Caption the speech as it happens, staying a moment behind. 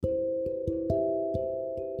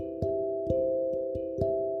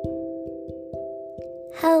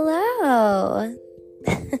Hello.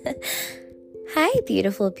 Hi,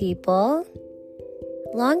 beautiful people.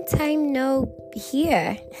 Long time no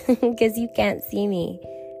here because you can't see me.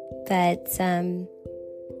 But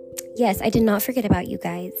yes, I did not forget about you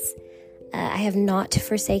guys. I have not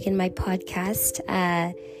forsaken my podcast.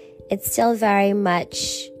 It's still very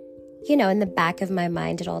much, in the back of my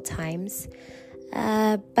mind at all times.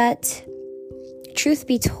 But truth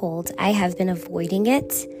be told, I have been avoiding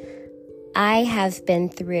it. I have been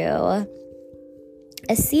through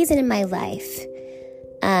a season in my life.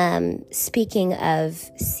 Speaking of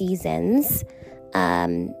seasons,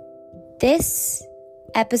 this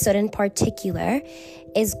episode in particular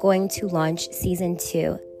is going to launch season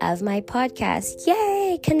 2 of my podcast.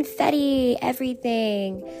 Yay! Confetti,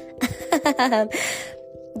 everything.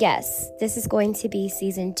 Yes, this is going to be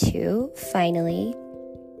season 2, finally.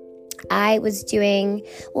 I was doing,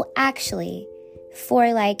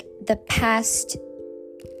 for like the past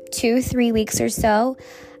 2-3 weeks or so,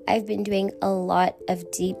 I've been doing a lot of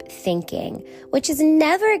deep thinking, which is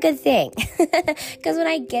never a good thing. Because when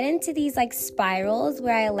I get into these like spirals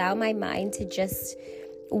where I allow my mind to just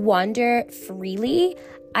wander freely,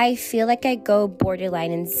 I feel like I go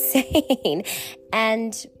borderline insane.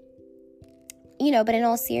 And, but in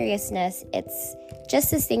all seriousness, it's just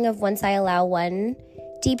this thing of once I allow one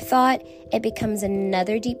deep thought, it becomes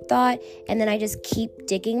another deep thought, and then I just keep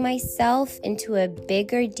digging myself into a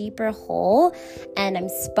bigger, deeper hole, and I'm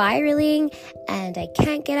spiraling, and I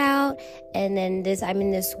can't get out, and then I'm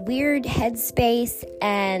in this weird headspace,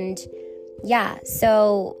 and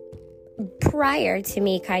so prior to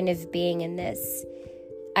me kind of being in this,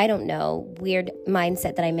 weird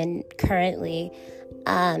mindset that I'm in currently,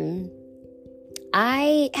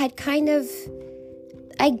 I had kind of,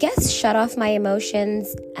 shut off my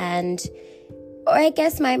emotions, or I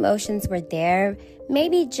guess my emotions were there.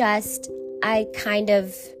 Maybe just I kind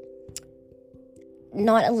of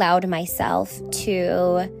not allowed myself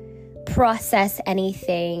to process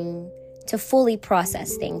anything, to fully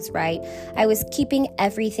process things, right? I was keeping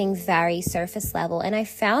everything very surface level, and I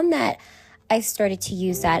found that I've started to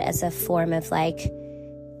use that as a form of like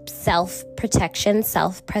self-protection,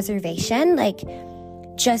 self-preservation, like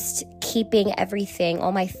just keeping everything,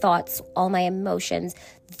 all my thoughts, all my emotions,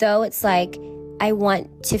 though it's like I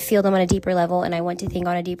want to feel them on a deeper level and I want to think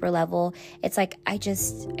on a deeper level. It's like I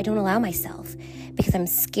don't allow myself because I'm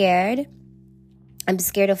scared. I'm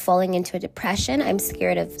scared of falling into a depression. I'm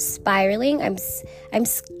scared of spiraling. I'm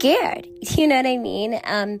scared. You know what I mean?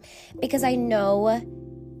 Because I know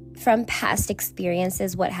from past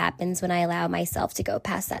experiences what happens when I allow myself to go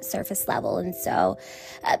past that surface level. And so,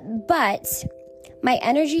 but my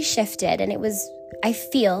energy shifted, and it was, I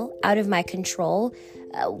feel, out of my control.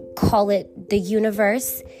 Call it the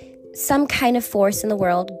universe, some kind of force in the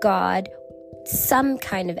world, God, some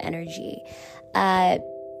kind of energy,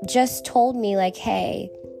 just told me like,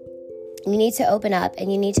 hey, you need to open up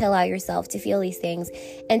and you need to allow yourself to feel these things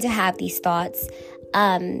and to have these thoughts.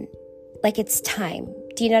 Like it's time.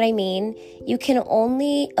 Do you know what I mean? You can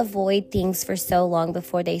only avoid things for so long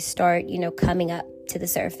before they start, coming up to the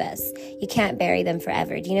surface. You can't bury them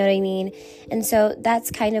forever. Do you know what I mean? And so that's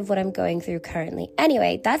kind of what I'm going through currently.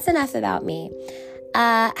 Anyway, that's enough about me.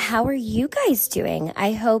 How are you guys doing?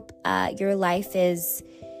 I hope your life is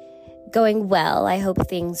going well. I hope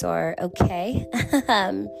things are okay.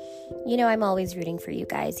 I'm always rooting for you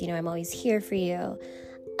guys. I'm always here for you.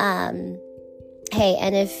 Hey,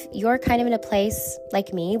 and if you're kind of in a place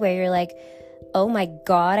like me where you're like, oh my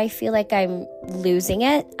God, I feel like I'm losing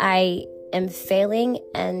it. I am failing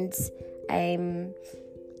and I'm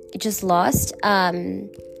just lost.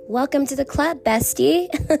 Welcome to the club, bestie.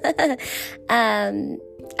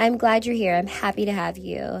 I'm glad you're here. I'm happy to have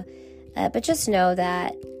you. But just know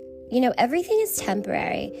that, everything is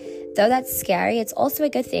temporary. Though that's scary, it's also a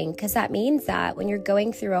good thing because that means that when you're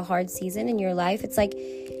going through a hard season in your life, it's like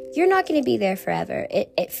you're not going to be there forever.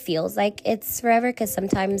 It feels like it's forever because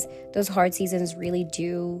sometimes those hard seasons really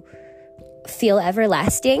do feel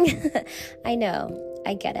everlasting. I know,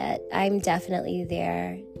 I get it. I'm definitely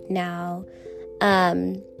there now.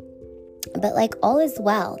 But like all is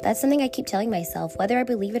well. That's something I keep telling myself, whether I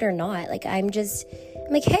believe it or not. Like I'm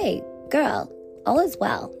like, hey, girl, all is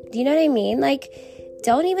well. Do you know what I mean? Like,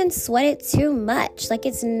 don't even sweat it too much. Like,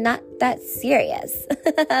 it's not that serious.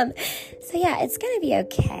 So yeah, it's going to be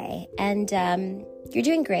okay. And you're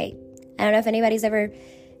doing great. I don't know if anybody's ever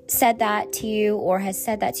said that to you or has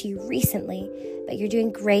said that to you recently, but you're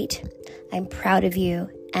doing great. I'm proud of you,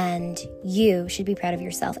 and you should be proud of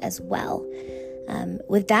yourself as well.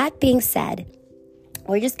 With that being said,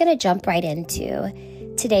 we're just going to jump right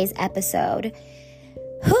into today's episode.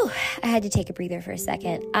 Whew, I had to take a breather for a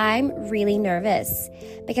second. I'm really nervous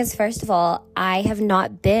because, first of all, I have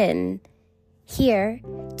not been here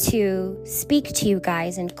to speak to you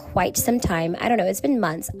guys in quite some time. I don't know, it's been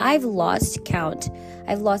months. I've lost count.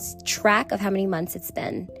 I've lost track of how many months it's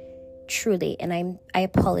been, truly, and I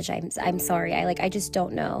apologize. I'm sorry. I just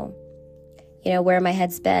don't know, where my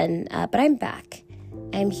head's been, but I'm back.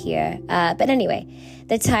 I'm here. But anyway,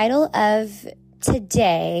 the title of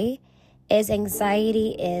today is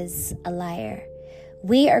Anxiety is a Liar.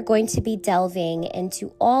 We are going to be delving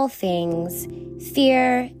into all things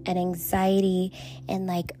fear and anxiety and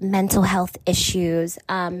mental health issues.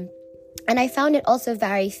 And I found it also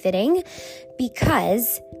very fitting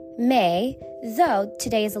because May, though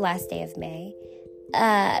today is the last day of May,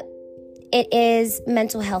 it is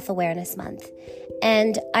Mental Health Awareness Month.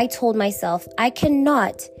 And I told myself I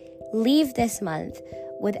cannot leave this month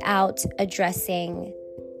without addressing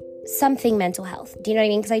something mental health. Do you know what I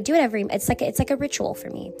mean? Because I do it it's like a ritual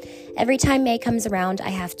for me. Every time May comes around, I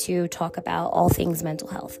have to talk about all things mental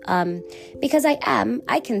health. Because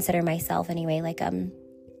I consider myself anyway, kind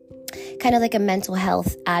of like a mental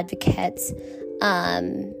health advocate.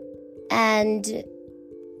 And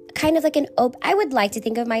kind of like I would like to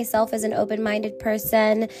think of myself as an open-minded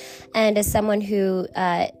person and as someone who,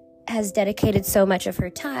 has dedicated so much of her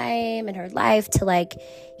time and her life to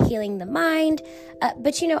healing the mind.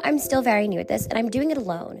 But I'm still very new at this and I'm doing it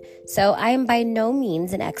alone. So I am by no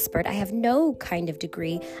means an expert. I have no kind of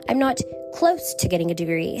degree. I'm not close to getting a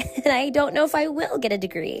degree and I don't know if I will get a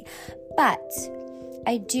degree. But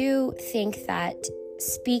I do think that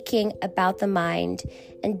speaking about the mind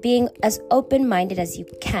and being as open-minded as you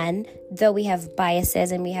can, though we have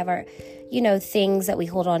biases and we have our things that we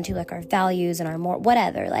hold on to, like our values and our more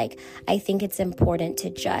whatever, I think it's important to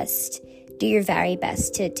just do your very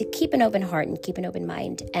best to keep an open heart and keep an open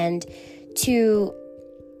mind, and to,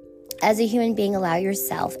 as a human being, allow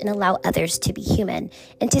yourself and allow others to be human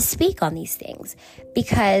and to speak on these things,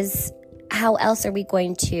 because how else are we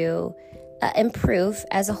going to improve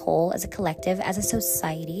as a whole, as a collective, as a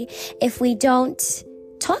society, if we don't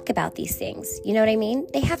talk about these things? You know what I mean?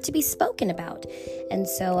 They have to be spoken about. And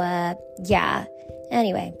so,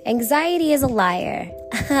 anyway, anxiety is a liar.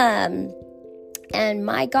 And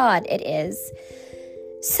my God, it is.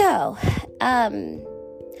 So,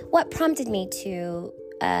 what prompted me to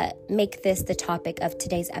make this the topic of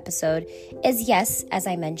today's episode is, yes, as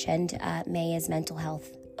I mentioned, May is Mental Health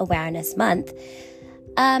Awareness Month.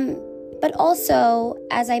 But also,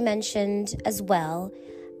 as I mentioned as well,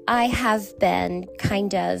 I have been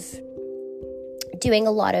kind of doing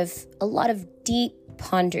a lot of deep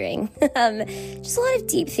pondering, just a lot of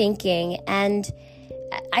deep thinking, and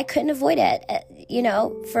I couldn't avoid it.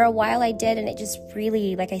 For a while I did, and it just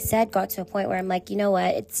really, like I said, got to a point where I'm like, you know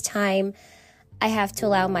what, it's time. I have to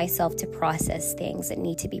allow myself to process things that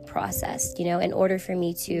need to be processed, in order for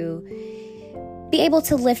me to be able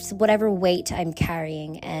to lift whatever weight I'm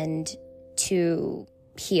carrying and to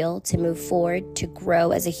heal, to move forward, to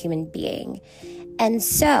grow as a human being. And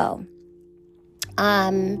so,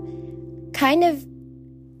 kind of,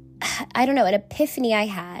 I don't know, an epiphany I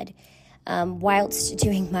had whilst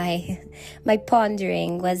doing my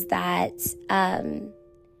pondering was that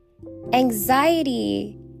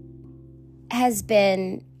anxiety has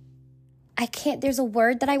been, there's a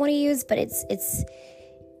word that I want to use, but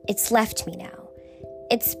it's left me now.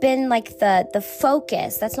 It's been the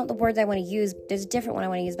focus. That's not the word that I want to use. There's a different one I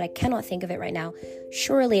want to use, but I cannot think of it right now.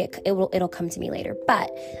 Surely it'll come to me later.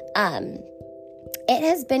 But it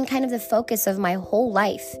has been kind of the focus of my whole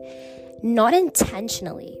life, not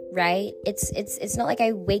intentionally, right? It's not like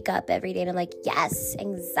I wake up every day and I'm like, yes,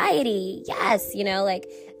 anxiety, yes,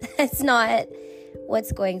 that's not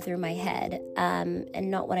what's going through my head,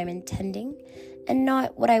 and not what I'm intending, and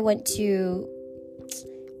not what I want to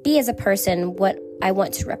be as a person, what I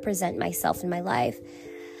want to represent myself in my life.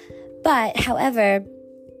 But, however,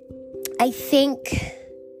 I think,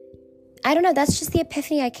 I don't know, that's just the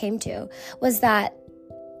epiphany I came to, was that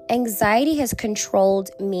anxiety has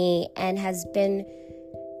controlled me and has been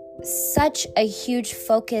such a huge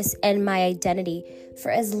focus in my identity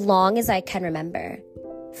for as long as I can remember.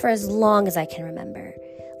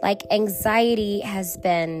 Anxiety has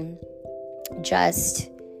been just,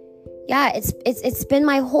 it's been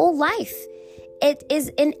my whole life. It is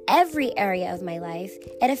in every area of my life.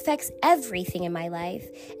 It affects everything in my life.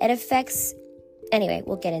 Anyway,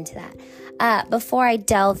 we'll get into that. Before I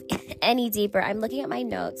delve any deeper, I'm looking at my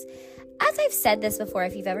notes. As I've said this before,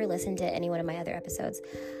 if you've ever listened to any one of my other episodes,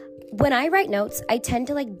 when I write notes, I tend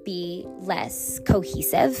to be less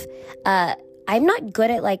cohesive. I'm not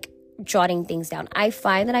good at like jotting things down. I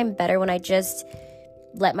find that I'm better when I just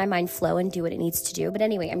let my mind flow and do what it needs to do. But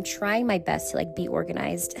anyway, I'm trying my best to like be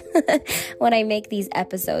organized when I make these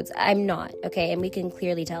episodes. I'm not, okay? And we can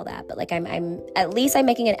clearly tell that. But like I'm at least I'm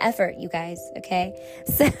making an effort, you guys, okay?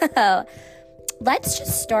 So let's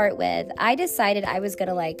just start with, I decided I was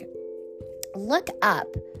gonna like look up,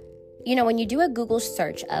 you know, when you do a Google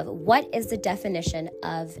search of what is the definition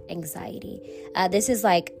of anxiety. This is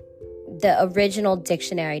like the original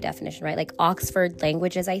dictionary definition, right? Like Oxford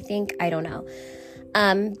Languages, I think. I don't know.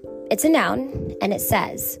 It's a noun, and it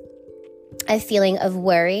says a feeling of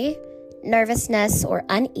worry, nervousness, or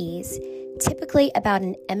unease, typically about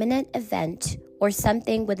an imminent event or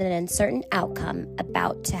something with an uncertain outcome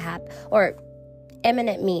about to happen, or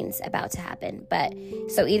imminent means about to happen, but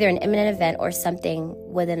so either an imminent event or something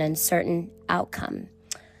with an uncertain outcome.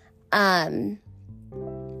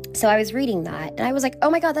 So I was reading that, and I was like, oh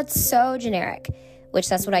my God, that's so generic, which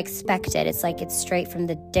that's what I expected. It's like it's straight from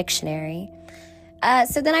the dictionary.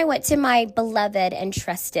 So then I went to my beloved and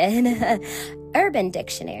trusted Urban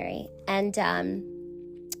Dictionary. And,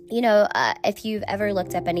 if you've ever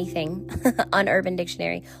looked up anything on Urban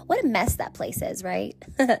Dictionary, what a mess that place is, right?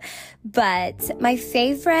 But my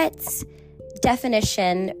favorite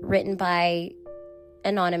definition written by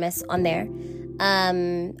Anonymous on there,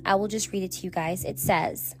 I will just read it to you guys. It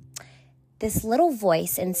says, this little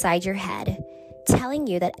voice inside your head telling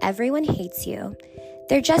you that everyone hates you.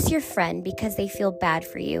 They're just your friend because they feel bad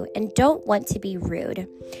for you and don't want to be rude.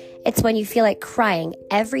 It's when you feel like crying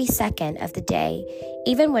every second of the day,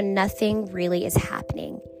 even when nothing really is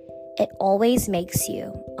happening. It always makes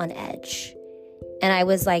you on edge. And I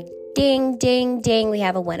was like, ding, ding, ding, we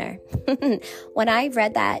have a winner. When I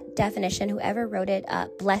read that definition, whoever wrote it,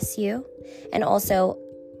 bless you. And also,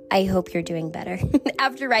 I hope you're doing better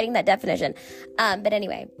after writing that definition. But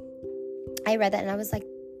anyway, I read that and I was like,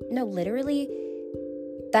 no, literally,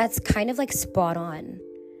 that's kind of like spot on.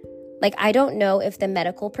 Like, I don't know if the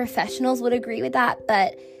medical professionals would agree with that,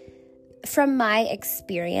 but from my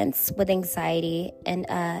experience with anxiety, and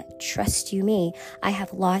trust you me, I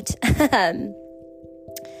have a lot.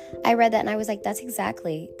 I read that and I was like,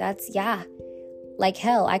 yeah. Like,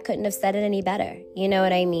 hell, I couldn't have said it any better. You know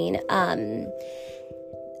what I mean?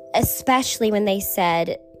 Especially when they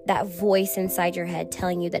said that voice inside your head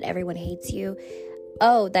telling you that everyone hates you.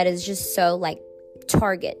 Oh, that is just so like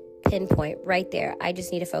target, pinpoint right there. I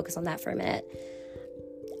just need to focus on that for a minute.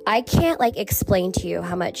 I can't like explain to you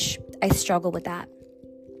how much I struggle with that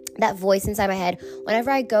voice inside my head whenever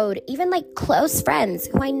I go to even like close friends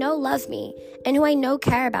who I know love me and who I know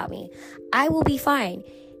care about me. I will be fine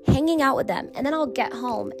hanging out with them, and then I'll get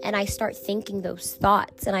home and I start thinking those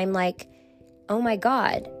thoughts, and I'm like, oh my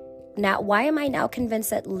God, now why am I now convinced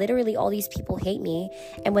that literally all these people hate me?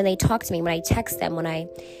 And when they talk to me, when I text them,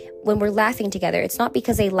 when we're laughing together, it's not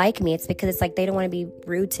because they like me, it's because it's like they don't want to be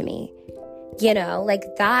rude to me. You know, like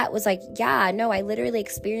that was like, yeah, no, I literally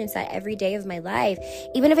experience that every day of my life,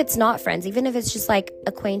 even if it's not friends, even if it's just like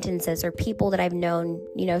acquaintances or people that I've known,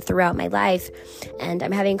 you know, throughout my life, and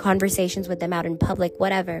I'm having conversations with them out in public,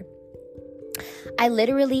 whatever. I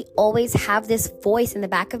literally always have this voice in the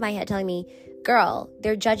back of my head telling me, girl,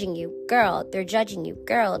 they're judging you. Girl, they're judging you.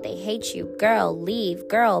 Girl, they hate you. Girl, leave.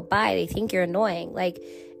 Girl, bye. They think you're annoying. Like,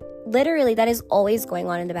 literally, that is always going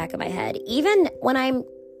on in the back of my head. Even when I'm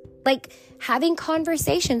like having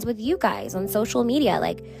conversations with you guys on social media,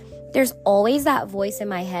 like there's always that voice in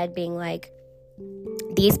my head being like,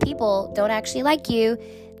 these people don't actually like you.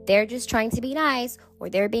 They're just trying to be nice,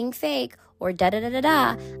 or they're being fake, or da da da da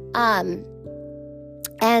da.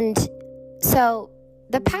 And so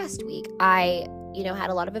the past week, I, you know,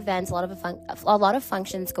 had a lot of events, a lot of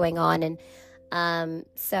functions going on, and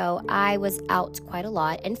so I was out quite a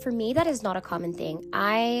lot. And for me, that is not a common thing.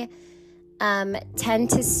 I tend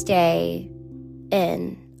to stay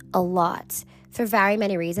in a lot for very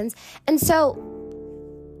many reasons. And so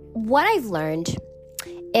what I've learned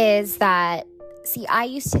is that, see, I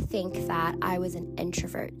used to think that I was an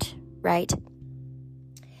introvert, right?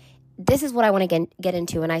 This is what I want to get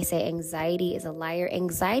into when I say anxiety is a liar.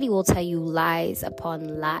 Anxiety will tell you lies upon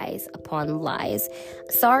lies upon lies.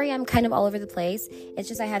 Sorry, I'm kind of all over the place. It's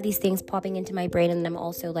just I have these things popping into my brain, and I'm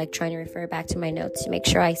also like trying to refer back to my notes to make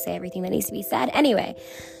sure I say everything that needs to be said. Anyway,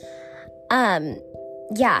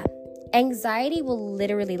 yeah, anxiety will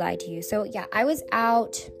literally lie to you. So yeah, I was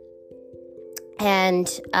out, and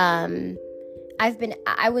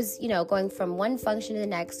I was, you know, going from one function to the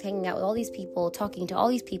next, hanging out with all these people, talking to all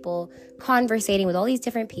these people, conversating with all these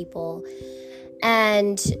different people.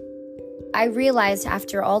 And I realized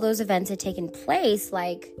after all those events had taken place,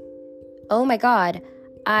 like, oh my God,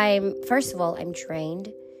 first of all, I'm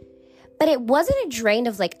drained. But it wasn't a drain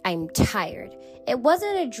of like, I'm tired. It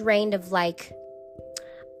wasn't a drain of like,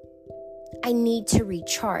 I need to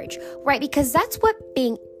recharge, right? Because that's what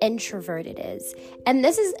being introverted is. And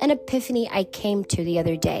this is an epiphany I came to the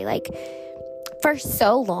other day. Like, for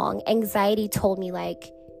so long, anxiety told me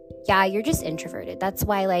like, yeah, you're just introverted. That's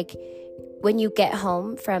why like when you get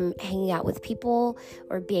home from hanging out with people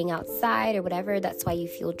or being outside or whatever, that's why you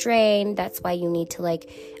feel drained. That's why you need to like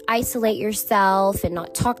isolate yourself and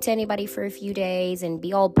not talk to anybody for a few days and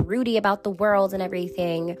be all broody about the world and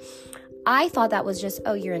everything. I thought that was just,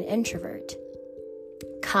 oh, you're an introvert.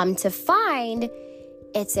 Come to find,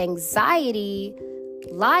 it's anxiety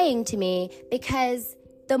lying to me, because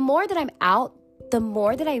the more that I'm out, the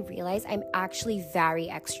more that I realize I'm actually very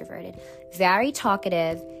extroverted, very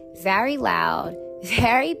talkative, very loud,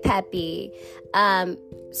 very peppy,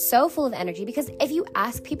 so full of energy. Because if you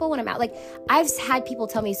ask people when I'm out, like I've had people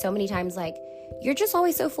tell me so many times, like, you're just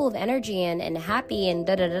always so full of energy and happy and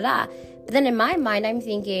da-da-da-da. But then in my mind, I'm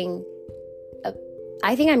thinking,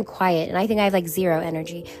 I think I'm quiet and I think I have like zero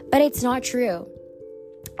energy, but it's not true.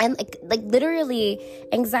 And like literally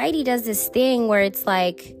anxiety does this thing where it's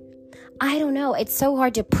like, I don't know, it's so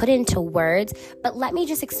hard to put into words, but let me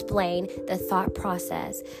just explain the thought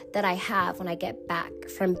process that I have when I get back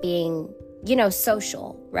from being,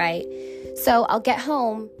 social, right? So I'll get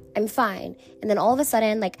home, I'm fine. And then all of a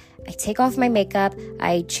sudden, like, I take off my makeup,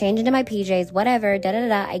 I change into my PJs, whatever,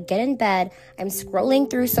 da-da-da-da, I get in bed, I'm scrolling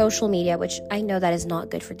through social media, which I know that is not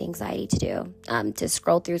good for the anxiety to do, to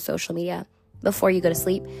scroll through social media before you go to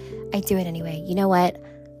sleep. I do it anyway. You know what?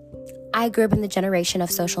 I grew up in the generation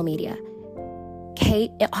of social media.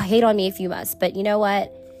 Hate on me if you must, but you know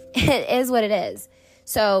what? It is what it is.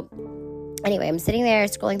 So anyway, I'm sitting there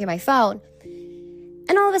scrolling through my phone,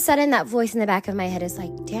 and all of a sudden that voice in the back of my head is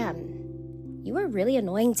like, damn, you were really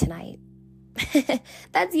annoying tonight.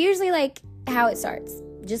 That's usually like how it starts.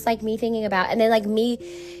 Just like me thinking about, and then like me,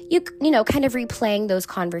 kind of replaying those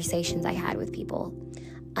conversations I had with people.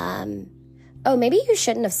 Oh, maybe you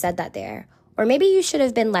shouldn't have said that there. Or maybe you should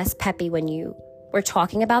have been less peppy when you were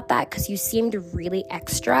talking about that because you seemed really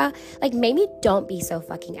extra. Like, maybe don't be so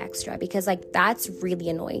fucking extra, because like that's really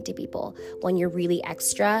annoying to people. When you're really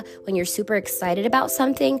extra, when you're super excited about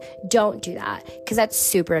something, don't do that, because that's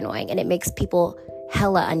super annoying and it makes people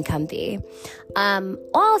hella uncomfy.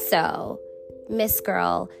 Also, Miss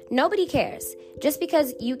Girl, nobody cares. Just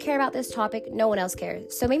because you care about this topic, no one else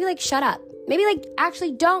cares. So maybe like shut up. Maybe like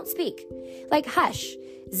actually don't speak. Like hush,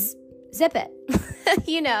 zip it,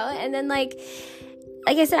 and then like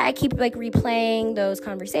I said, I keep like replaying those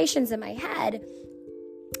conversations in my head,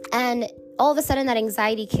 and all of a sudden that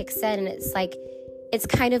anxiety kicks in, and it's like, it's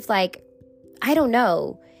kind of like, I don't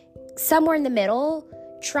know, somewhere in the middle,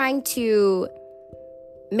 trying to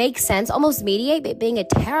make sense, almost mediate, but being a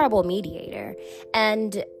terrible mediator,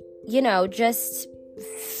 and just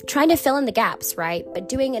trying to fill in the gaps, right? But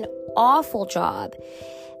doing an awful job,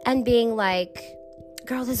 and being like,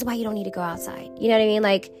 girl, this is why you don't need to go outside. You know what I mean?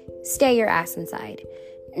 Like, stay your ass inside.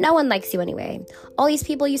 No one likes you anyway. All these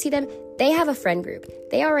people, you see them, they have a friend group.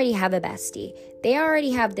 They already have a bestie. They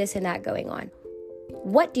already have this and that going on.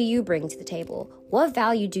 What do you bring to the table? What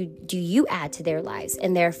value do you add to their lives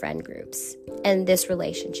and their friend groups and this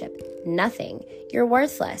relationship? Nothing. You're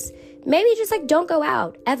worthless. Maybe just like don't go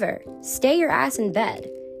out ever. Stay your ass in bed.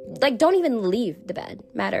 Like, don't even leave the bed,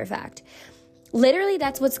 matter of fact. Literally,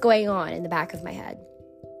 that's what's going on in the back of my head.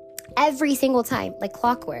 Every single time, like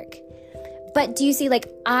clockwork. But do you see, like,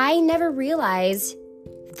 I never realized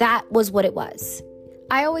that was what it was.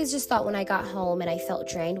 I always just thought when I got home and I felt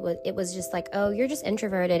drained, it was just like, oh, you're just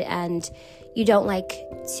introverted and you don't like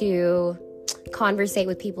to conversate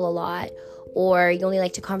with people a lot, or you only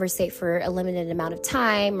like to conversate for a limited amount of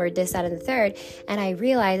time, or this, that, and the third. And I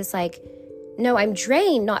realized it's like, no, I'm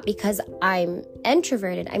drained not because I'm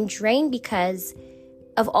introverted. I'm drained because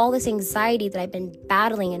of all this anxiety that I've been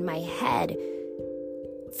battling in my head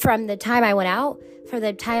from the time I went out, from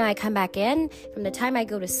the time I come back in, from the time I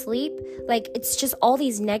go to sleep. Like, it's just all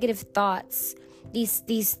these negative thoughts, this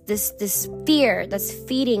fear that's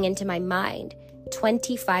feeding into my mind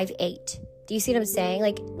 25/8. Do you see what I'm saying?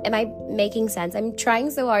 Like, am I making sense? I'm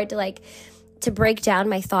trying so hard to break down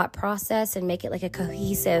my thought process and make it like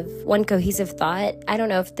one cohesive thought. I don't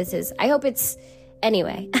know if this is, I hope it's,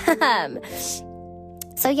 anyway.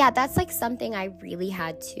 So yeah, that's like something I really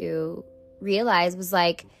had to realize, was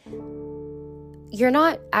like, you're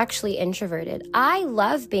not actually introverted. I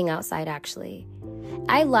love being outside, actually.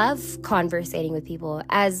 I love conversating with people,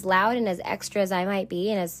 as loud and as extra as I might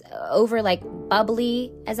be, and as over like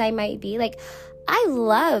bubbly as I might be. Like, I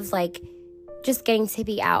love like just getting to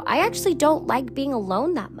be out. I actually don't like being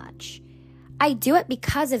alone that much. I do it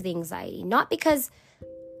because of the anxiety, not because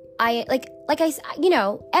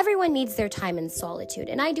everyone needs their time in solitude,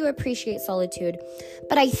 and I do appreciate solitude,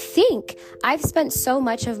 but I think I've spent so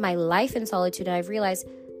much of my life in solitude, and I've realized,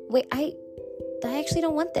 wait, I actually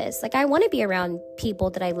don't want this. Like, I want to be around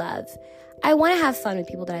people that I love. I want to have fun with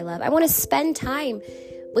people that I love. I want to spend time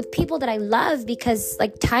with people that I love, because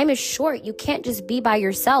like, time is short. You can't just be by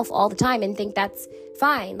yourself all the time and think that's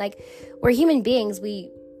fine. Like, we're human beings.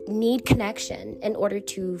 We need connection in order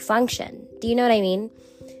to function. Do you know what I mean?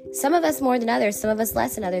 Some of us more than others, some of us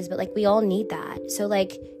less than others, but like, we all need that. So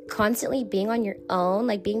like, constantly being on your own,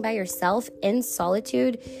 like being by yourself in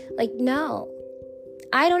solitude, like, no,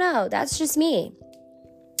 I don't know. That's just me.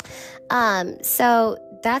 So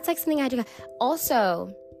that's like something I do.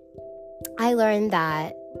 Also, I learned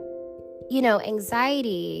that,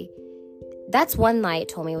 anxiety, that's one lie it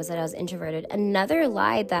told me, was that I was introverted. Another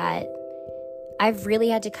lie that I've really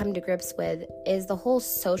had to come to grips with is the whole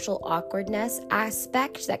social awkwardness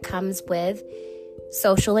aspect that comes with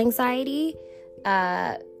social anxiety,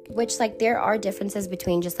 which like, there are differences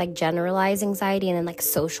between just like generalized anxiety and then like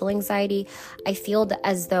social anxiety. I feel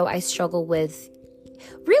as though I struggle with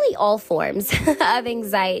really all forms of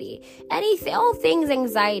anxiety, all things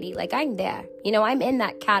anxiety. Like, I'm there, I'm in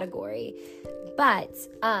that category. But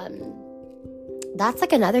that's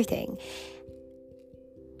like another thing.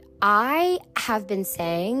 I have been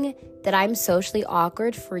saying that I'm socially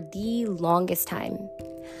awkward for the longest time.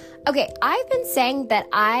 Okay, I've been saying that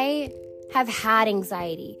I have had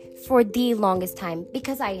anxiety for the longest time,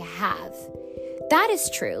 because I have. That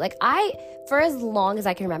is true. Like, for as long as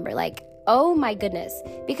I can remember, like, oh my goodness.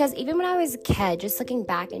 Because even when I was a kid, just looking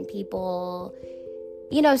back and people,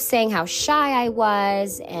 saying how shy I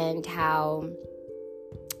was and how,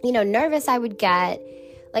 nervous I would get.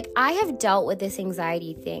 Like, I have dealt with this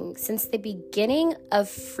anxiety thing since the beginning of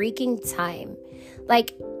freaking time.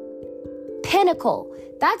 Like, pinnacle.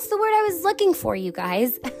 That's the word I was looking for, you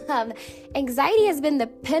guys. Anxiety has been the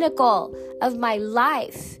pinnacle of my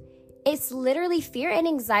life. It's literally, fear and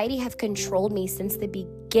anxiety have controlled me since the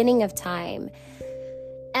beginning of time.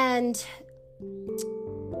 And,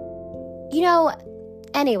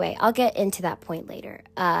 anyway, I'll get into that point later,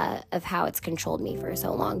 of how it's controlled me for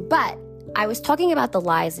so long. But I was talking about the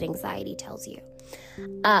lies that anxiety tells you.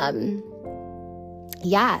 The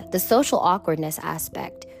social awkwardness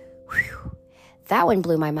aspect. Whew, that one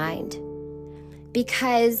blew my mind.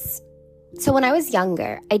 Because, so when I was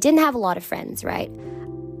younger, I didn't have a lot of friends, right?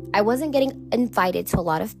 I wasn't getting invited to a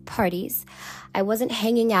lot of parties. I wasn't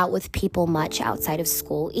hanging out with people much outside of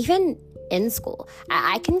school, even in school.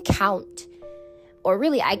 I can count, or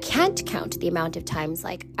really, I can't count the amount of times,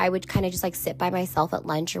 like, I would kind of just, like, sit by myself at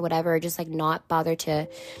lunch or whatever, or just, like, not bother to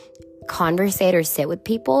conversate or sit with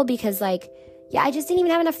people, because, like, I just didn't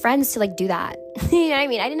even have enough friends to, like, do that. You know what I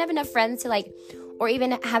mean? I didn't have enough friends to, like, or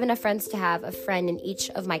even have enough friends to have a friend in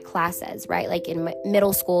each of my classes, right? Like, in my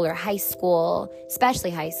middle school or high school,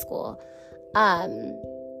 especially high school.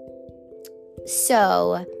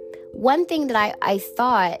 So one thing that I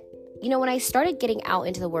thought, when I started getting out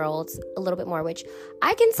into the world a little bit more, which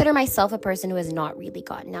I consider myself a person who has not really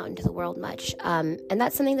gotten out into the world much. And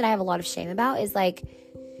that's something that I have a lot of shame about, is like,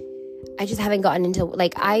 I just haven't gotten into,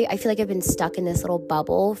 like, I feel like I've been stuck in this little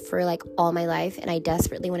bubble for like all my life, and I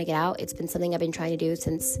desperately want to get out. It's been something I've been trying to do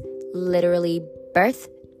since literally birth.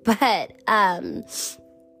 But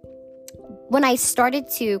when I started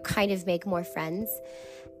to kind of make more friends,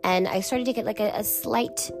 and I started to get like a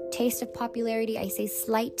slight taste of popularity. I say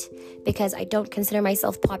slight because I don't consider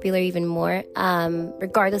myself popular even more,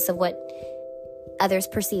 regardless of what others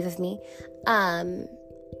perceive of me.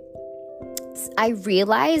 I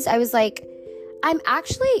realized, I was like, I'm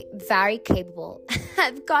actually very capable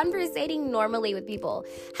of conversating normally with people,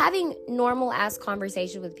 having normal ass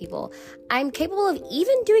conversation with people. I'm capable of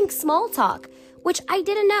even doing small talk, which I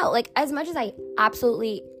didn't know. Like, as much as I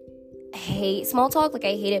absolutely hate small talk, like,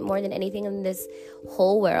 I hate it more than anything in this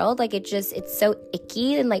whole world. Like, it's so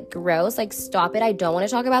icky and like gross. Like, stop it. I don't want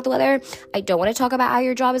to talk about the weather. I don't want to talk about how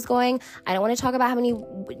your job is going. I don't want to talk about how many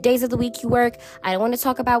days of the week you work. I don't want to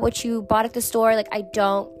talk about what you bought at the store. Like, I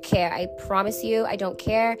don't care. I promise you, I don't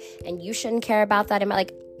care. And you shouldn't care about that.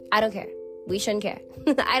 Like, I don't care. We shouldn't care.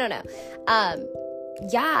 I don't know.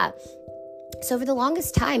 So for the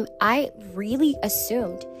longest time, I really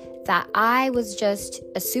assumed that I was just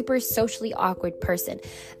a super socially awkward person.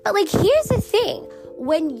 But like, here's the thing.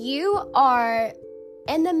 When you are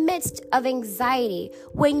in the midst of anxiety,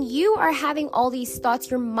 when you are having all these thoughts,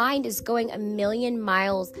 your mind is going 1,000,000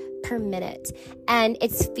 miles per minute, and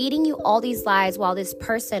it's feeding you all these lies while this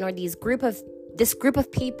person or this group of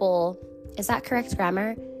people, is that correct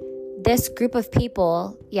grammar? This group of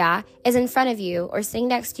people, is in front of you or sitting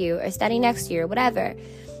next to you or standing next to you or whatever.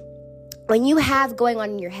 When you have going on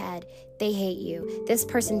in your head, they hate you, this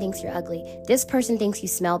person thinks you're ugly, this person thinks you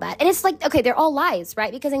smell bad. And it's like, okay, they're all lies,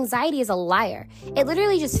 right? Because anxiety is a liar. It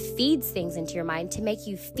literally just feeds things into your mind to make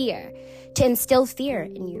you fear, to instill fear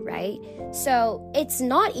in you, right? So it's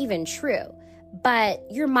not even true. But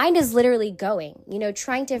your mind is literally going,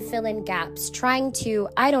 trying to fill in gaps, trying to,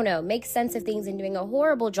 make sense of things and doing a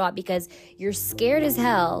horrible job because you're scared as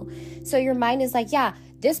hell. So your mind is like,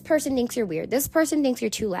 this person thinks you're weird. This person thinks you're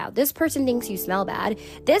too loud. This person thinks you smell bad.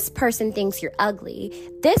 This person thinks you're ugly.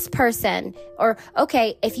 This person, or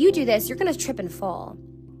okay, if you do this, you're going to trip and fall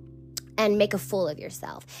and make a fool of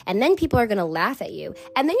yourself. And then people are going to laugh at you.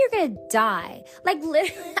 And then you're going to die. Like,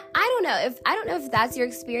 literally, I don't know if that's your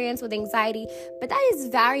experience with anxiety, but that is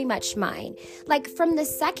very much mine. Like, from the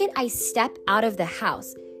second I step out of the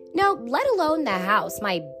house, no, let alone the house,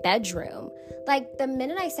 my bedroom. Like, the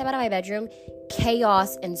minute I step out of my bedroom,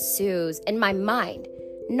 chaos ensues in my mind.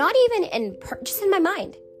 Not even just in my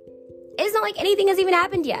mind. It's not like anything has even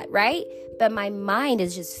happened yet, right? But my mind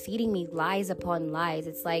is just feeding me lies upon lies.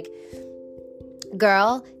 It's like,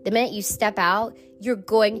 girl, the minute you step out, you're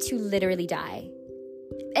going to literally die.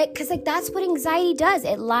 Because that's what anxiety does.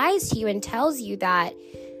 It lies to you and tells you that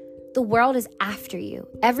the world is after you.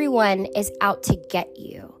 Everyone is out to get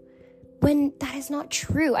you. When that is not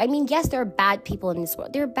true. I mean, yes, there are bad people in this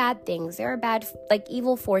world. There are bad things. There are bad,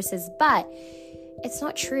 evil forces. But it's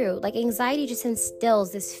not true. Like, anxiety just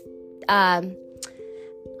instills this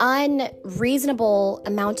unreasonable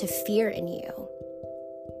amount of fear in you.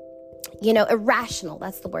 Irrational.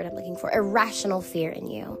 That's the word I'm looking for. Irrational fear in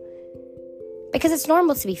you. Because it's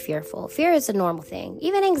normal to be fearful. Fear is a normal thing.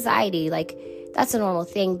 Even anxiety, that's a normal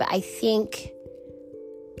thing. But I think,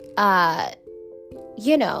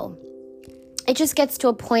 it just gets to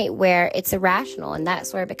a point where it's irrational, and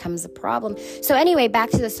that's where it becomes a problem. So anyway,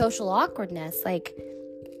 back to the social awkwardness.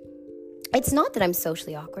 It's not that I'm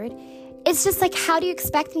socially awkward. It's just how do you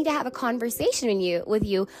expect me to have a conversation with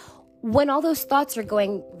you when all those thoughts are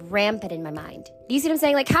going rampant in my mind? Do you see what I'm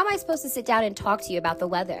saying? How am I supposed to sit down and talk to you about the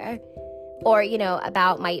weather? Or,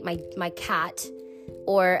 about my cat,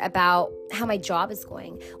 or about how my job is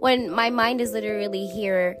going, when my mind is literally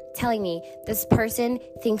here telling me this person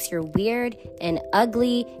thinks you're weird and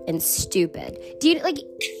ugly and stupid. Do you,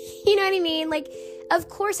 you know what I mean? Of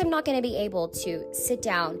course I'm not going to be able to sit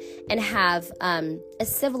down and have a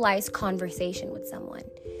civilized conversation with someone.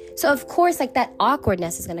 So of course, that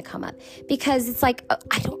awkwardness is going to come up, because it's I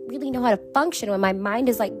don't really know how to function when my mind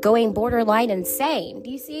is going borderline insane. Do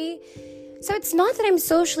you see? So it's not that I'm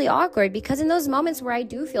socially awkward, because in those moments where I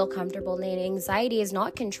do feel comfortable and anxiety is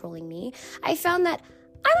not controlling me, I found that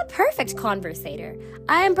I'm a perfect conversator.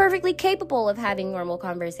 I am perfectly capable of having normal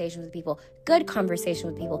conversations with people, good conversation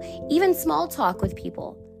with people, even small talk with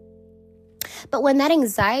people. But when that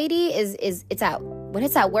anxiety when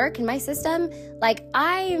it's at work in my system,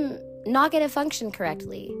 I'm not going to function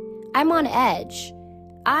correctly. I'm on edge.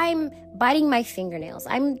 I'm biting my fingernails.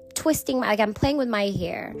 I'm twisting I'm playing with my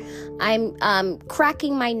hair. I'm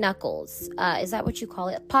cracking my knuckles. Is that what you call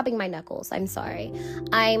it? Popping my knuckles. I'm sorry.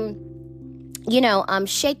 I'm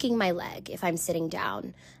shaking my leg if I'm sitting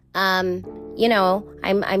down. I'm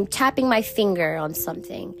tapping my finger on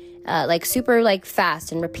something, super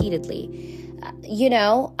fast and repeatedly.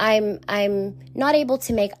 I'm not able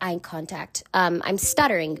to make eye contact. I'm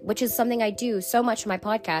stuttering, which is something I do so much on my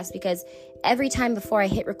podcast, because every time before I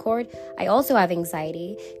hit record, I also have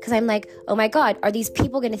anxiety, because I'm like, oh my God, are these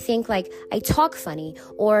people going to think I talk funny?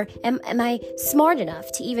 Or am I smart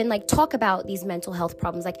enough to even talk about these mental health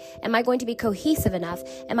problems? Am I going to be cohesive enough?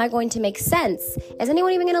 Am I going to make sense? Is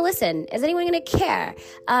anyone even going to listen? Is anyone going to care?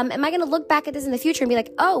 Am I going to look back at this in the future and be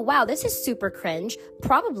like, oh wow, this is super cringe?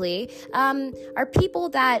 Probably. Are people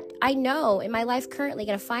that I know in my life currently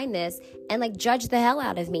going to find this and judge the hell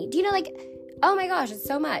out of me? Do you know, oh my gosh, it's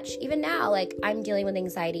so much. Even now, I'm dealing with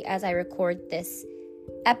anxiety as I record this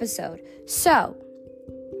episode. So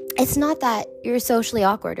it's not that you're socially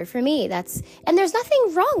awkward, or for me, and there's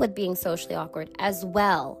nothing wrong with being socially awkward as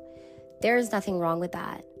well. There's nothing wrong with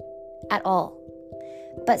that at all.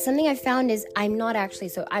 But something I found is I'm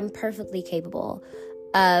perfectly capable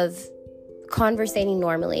of conversating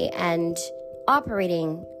normally and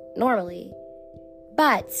operating normally.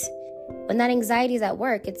 But when that anxiety is at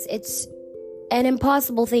work, it's an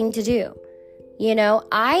impossible thing to do. You know,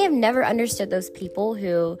 I have never understood those people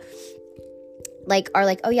who are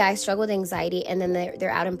like, oh yeah, I struggle with anxiety, and then they're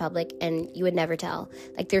out in public and you would never tell.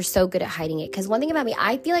 Like, they're so good at hiding it. Because one thing about me,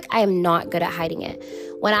 I feel like I am not good at hiding it.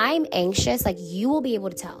 When I'm anxious, like, you will be able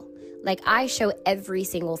to tell. Like, I show every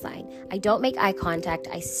single sign. I don't make eye contact.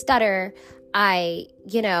 I stutter.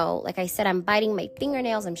 Like I said, I'm biting my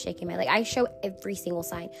fingernails. I'm shaking my leg. I show every single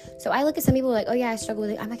sign. So I look at some people like, oh yeah, I struggle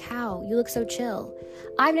with it. I'm like, how? You look so chill.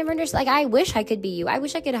 I've never understood. Like, I wish I could be you. I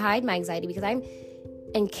wish I could hide my anxiety because I'm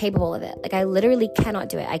incapable of it. Like, I literally cannot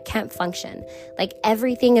do it. I can't function. Like,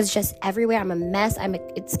 everything is just everywhere. I'm a mess.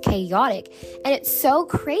 It's chaotic. And it's so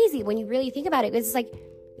crazy when you really think about it. It's like,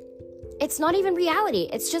 it's not even reality.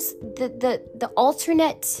 It's just the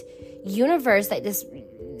alternate universe that this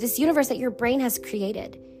universe that your brain has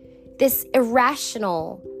created. This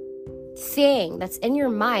irrational thing that's in your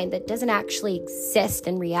mind that doesn't actually exist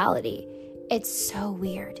in reality. It's so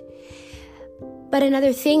weird. But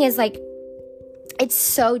another thing is, like, it's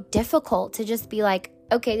so difficult to just be like,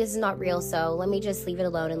 okay, this is not real, so let me just leave it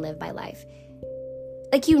alone and live my life.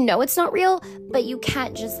 Like, you know it's not real, but you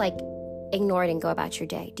can't just, like, ignore it and go about your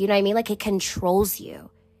day. Do you know what I mean? Like, it controls you.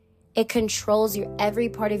 It controls every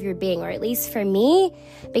part of your being, or at least for me,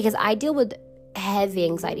 because I deal with heavy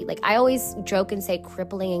anxiety. Like, I always joke and say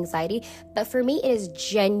crippling anxiety, but for me, it is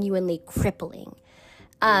genuinely crippling.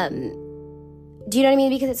 Do you know what I mean?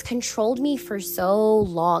 Because it's controlled me for so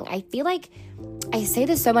long. I feel like I say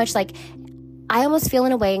this so much, like, I almost feel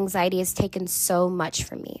in a way anxiety has taken so much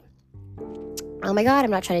from me. Oh my God,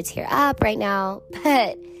 I'm not trying to tear up right now,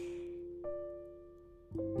 but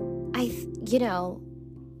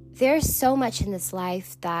there's so much in this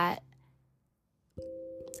life that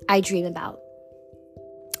I dream about.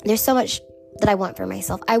 There's so much that I want for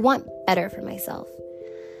myself. I want better for myself.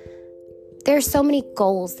 There's so many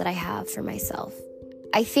goals that I have for myself.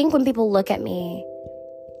 I think when people look at me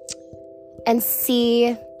and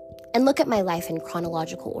look at my life in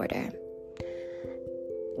chronological order,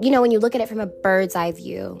 when you look at it from a bird's eye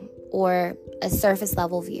view or a surface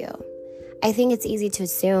level view, I think it's easy to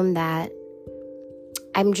assume that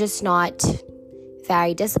I'm just not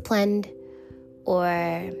very disciplined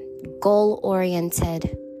or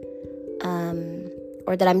goal-oriented,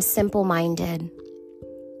 or that I'm simple-minded,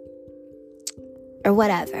 or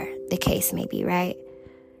whatever the case may be, right?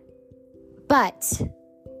 But,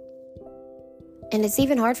 and it's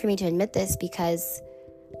even hard for me to admit this because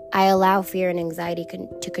I allow fear and anxiety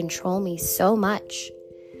to control me so much.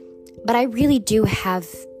 But I really do have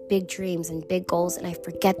big dreams and big goals, and I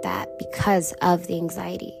forget that because of the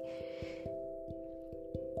anxiety.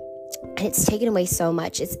 And it's taken away so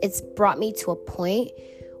much. It's brought me to a point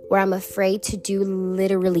where I'm afraid to do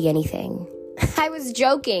literally anything. I was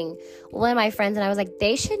joking with one of my friends, and I was like,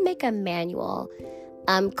 they should make a manual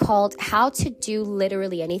called How to Do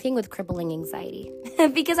Literally Anything with Crippling Anxiety.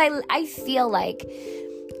 Because I feel like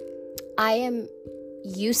I am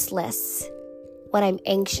useless when I'm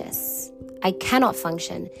anxious. I cannot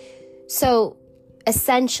function. So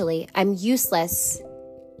essentially, I'm useless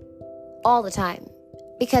all the time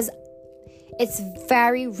because it's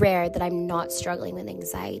very rare that I'm not struggling with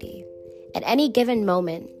anxiety. At any given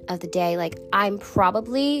moment of the day, like, I'm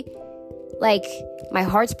probably, like, my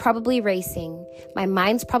heart's probably racing. My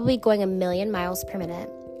mind's probably going 1,000,000 miles per minute.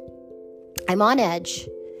 I'm on edge.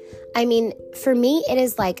 I mean, for me, it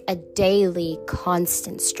is like a daily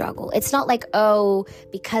constant struggle. It's not like, oh,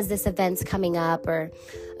 because this event's coming up, or,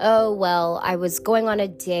 oh, well, I was going on a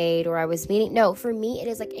date, or I was meeting. No, for me, it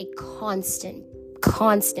is like a constant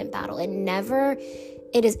battle.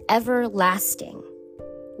 It is everlasting.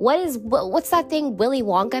 What's that thing Willy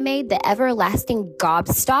Wonka made? The everlasting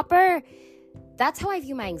gobstopper? That's how I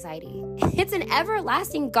view my anxiety. It's an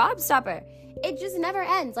everlasting gobstopper. It just never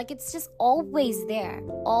ends. Like, it's just always there.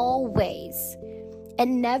 Always. It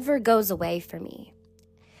never goes away for me.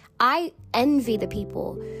 I envy the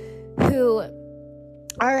people who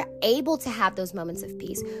are able to have those moments of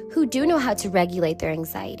peace, who do know how to regulate their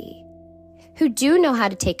anxiety, who do know how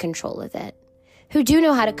to take control of it, who do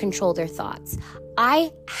know how to control their thoughts.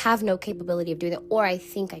 I have no capability of doing that, or I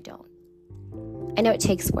think I don't. I know it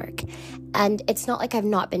takes work, and it's not like I've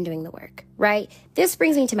not been doing the work, right? This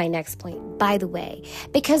brings me to my next point, by the way,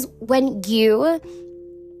 because when the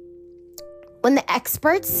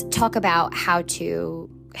experts talk about how to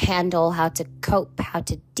handle, how to cope, how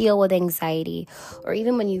to deal with anxiety, or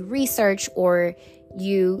even when you research or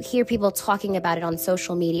you hear people talking about it on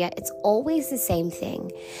social media, it's always the same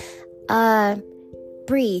thing.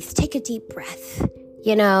 Breathe, take a deep breath,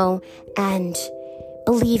 and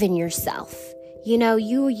believe in yourself.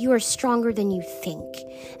 You are stronger than you think.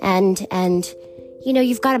 And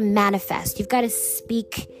you've got to manifest. You've got to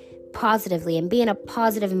speak positively and be in a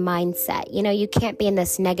positive mindset. You can't be in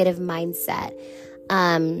this negative mindset.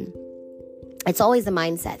 It's always a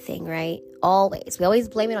mindset thing, right? Always. We always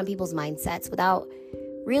blame it on people's mindsets without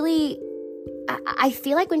really... I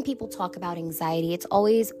feel like when people talk about anxiety, it's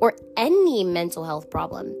always, or any mental health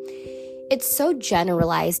problem, it's so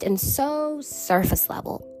generalized and so surface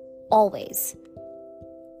level. Always.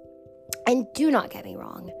 And do not get me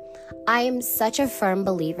wrong. I am such a firm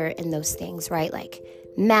believer in those things, right? Like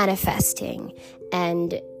manifesting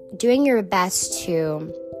and doing your best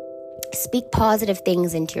to speak positive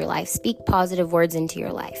things into your life, speak positive words into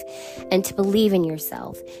your life, and to believe in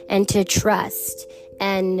yourself and to trust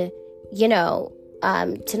and,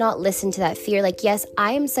 to not listen to that fear. Like, yes,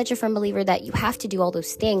 I am such a firm believer that you have to do all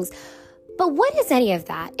those things. But what is any of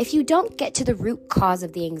that if you don't get to the root cause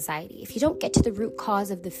of the anxiety, if you don't get to the root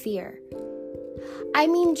cause of the fear? I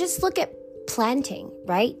mean, just look at planting,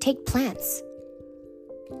 right? Take plants.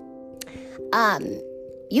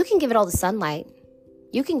 You can give it all the sunlight.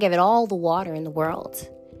 You can give it all the water in the world.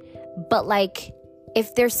 But like,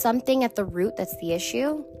 if there's something at the root that's the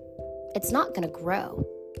issue, it's not going to grow.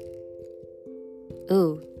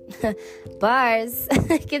 Ooh, bars.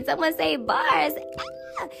 Can someone say bars?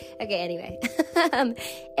 Ah! Okay, anyway.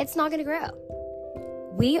 It's not going to grow.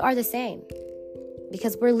 We are the same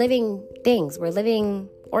because we're living things. We're living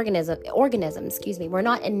organisms. We're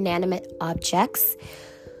not inanimate objects.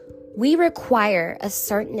 We require a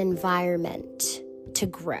certain environment to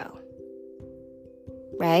grow,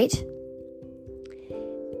 right?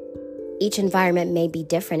 Each environment may be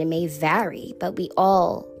different. It may vary, but we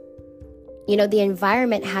all, the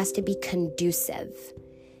environment has to be conducive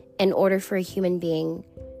in order for a human being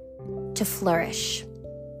to flourish.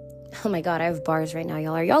 Oh my God, I have bars right now,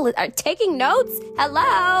 y'all. Are y'all taking notes?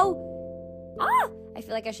 Hello? I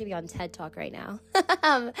feel like I should be on TED Talk right now.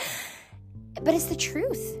 But it's the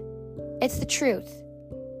truth. It's the truth.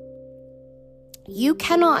 You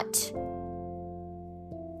cannot,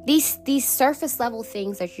 these surface level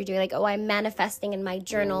things that you're doing, like, oh, I'm manifesting in my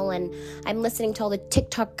journal and I'm listening to all the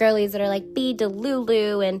TikTok girlies that are like, be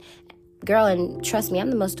Delulu, and girl, and trust me, I'm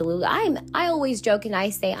the most Delulu. I always joke and I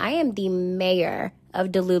say I am the mayor of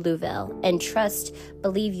Deluluville, and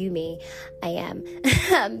believe you me, I am.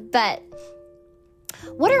 But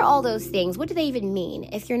what are all those things? What do they even mean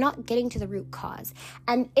if you're not getting to the root cause?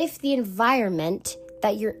 And if the environment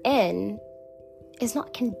that you're in is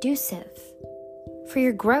not conducive for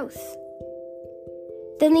your growth,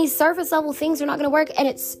 then these surface level things are not going to work. And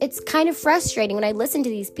it's kind of frustrating when I listen to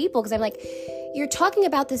these people, because I'm like, you're talking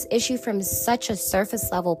about this issue from such a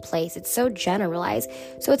surface level place. It's so generalized.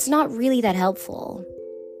 So it's not really that helpful.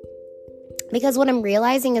 Because what I'm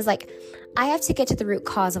realizing is, like, I have to get to the root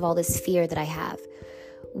cause of all this fear that I have.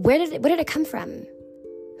 Where did it come from?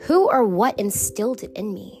 Who or what instilled it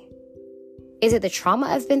in me? Is it the trauma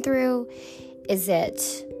I've been through? Is it,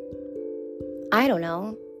 I don't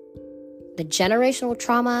know, the generational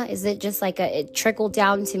trauma? Is it just like it trickled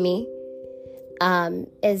down to me?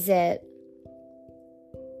 Is it,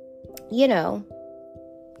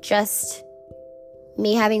 just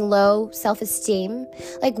me having low self-esteem?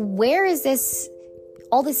 Like, where is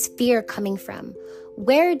all this fear coming from?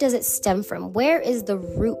 Where does it stem from? Where is the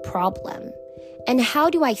root problem? And how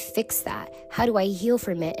do I fix that? How do I heal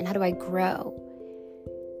from it? And how do I grow?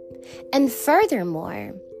 And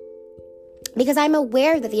furthermore, because I'm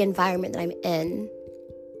aware that the environment that I'm in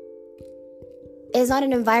is not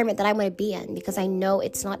an environment that I want to be in, because I know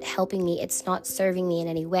it's not helping me, it's not serving me in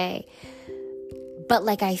any way. But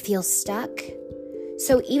like, I feel stuck.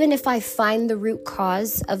 So even if I find the root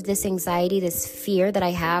cause of this anxiety, this fear that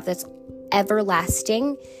I have, that's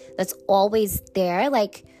everlasting, that's always there,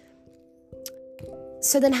 like,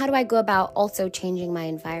 so then how do I go about also changing my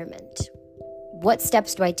environment? What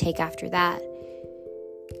steps do I take after that?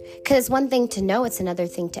 Because it's one thing to know, it's another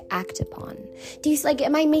thing to act upon.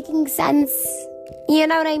 Am I making sense? You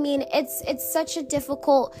know what I mean? It's such a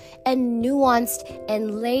difficult and nuanced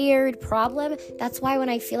and layered problem. That's why when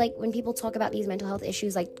I feel like when people talk about these mental health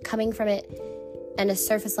issues, like, coming from it in a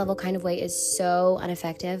surface level kind of way is so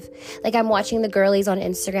ineffective. Like, I'm watching the girlies on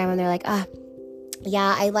Instagram and they're like,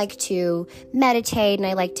 yeah, I like to meditate and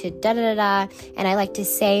I like to da-da-da-da and I like to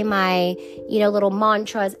say my, little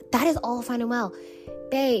mantras. That is all fine and well.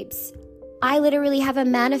 Babes, I literally have a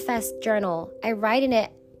manifest journal. I write in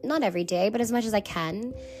it, not every day, but as much as I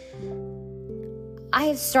can. I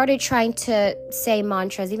have started trying to say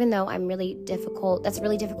mantras, even though I'm really difficult. That's a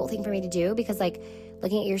really difficult thing for me to do, because, like,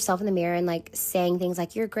 looking at yourself in the mirror and, like, saying things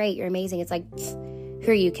like, you're great, you're amazing. It's like,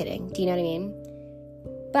 who are you kidding? Do you know what I mean?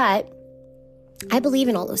 But I believe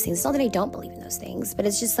in all those things. It's not that I don't believe in those things, but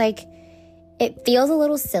it's just like, it feels a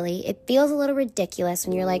little silly. It feels a little ridiculous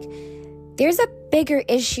when you're like, there's a bigger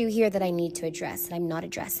issue here that I need to address that I'm not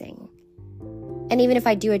addressing. And even if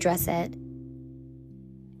I do address it,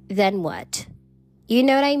 then what? You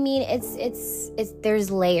know what I mean? It's there's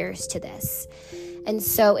layers to this. And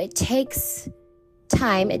so it takes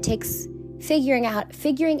time. It takes figuring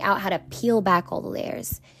out how to peel back all the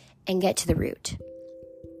layers and get to the root.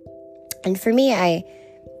 And for me, I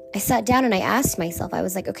sat down and I asked myself, I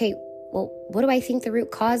was like, okay, well, what do I think the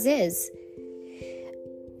root cause is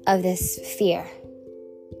of this fear?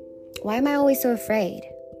 Why am I always so afraid?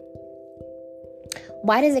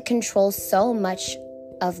 Why does it control so much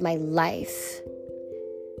of my life?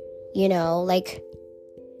 You know, like,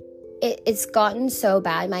 it's gotten so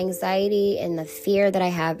bad. My anxiety and the fear that I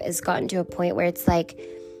have has gotten to a point where it's like,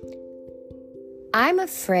 I'm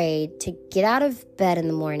afraid to get out of bed in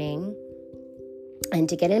the morning and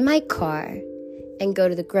to get in my car and go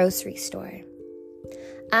to the grocery store.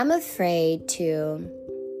 I'm afraid to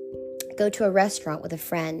go to a restaurant with a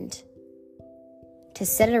friend, to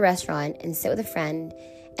sit at a restaurant and sit with a friend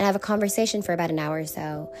and have a conversation for about an hour or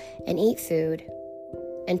so and eat food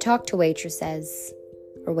and talk to waitresses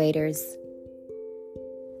or waiters.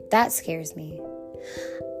 That scares me.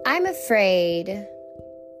 I'm afraid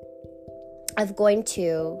of going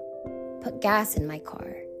to put gas in my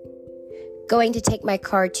car, going to take my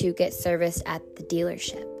car to get serviced at the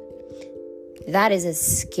dealership. That is a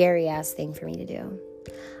scary ass thing for me to do.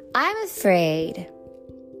 I'm afraid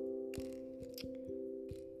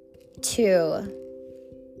to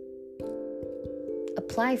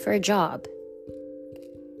apply for a job.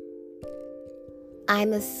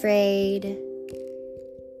 I'm afraid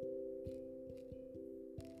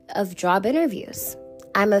of job interviews.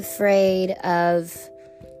 I'm afraid of,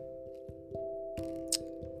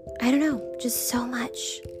 I don't know, just so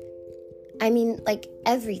much. I mean, like,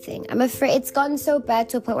 everything. I'm afraid. It's gotten so bad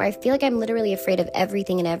to a point where I feel like I'm literally afraid of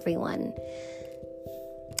everything and everyone.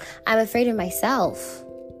 I'm afraid of myself.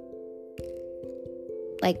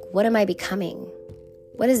 Like, what am I becoming?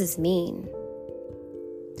 What does this mean?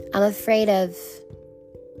 I'm afraid of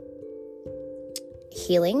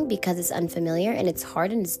healing because it's unfamiliar and it's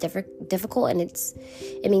hard and it's difficult and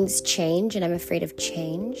it means change, and I'm afraid of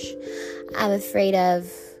change. I'm afraid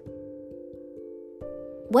of,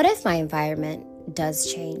 what if my environment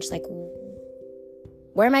does change? Like,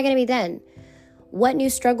 where am I going to be then? What new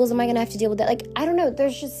struggles am I going to have to deal with that? Like, I don't know.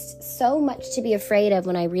 There's just so much to be afraid of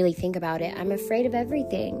when I really think about it. I'm afraid of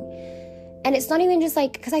everything. And it's not even just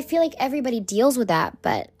like, because I feel like everybody deals with that,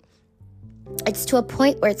 but it's to a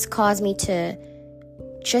point where it's caused me to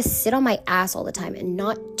just sit on my ass all the time and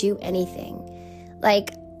not do anything.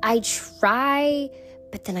 Like, I try,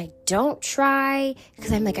 but then I don't try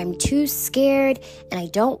because I'm too scared and I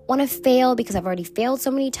don't want to fail because I've already failed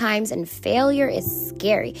so many times, and failure is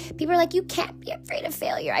scary. People are like, you can't be afraid of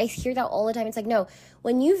failure. I hear that all the time. It's like, no,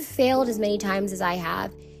 when you've failed as many times as I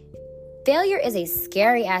have, failure is a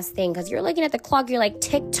scary ass thing because you're looking at the clock, you're like,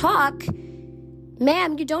 tick-tock,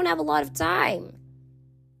 ma'am, you don't have a lot of time.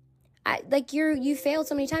 You failed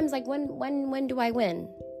so many times. Like, when do I win?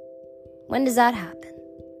 When does that happen?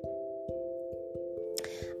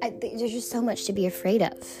 There's just so much to be afraid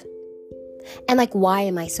of. And like, why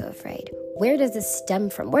am I so afraid? Where does this stem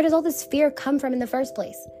from? Where does all this fear come from in the first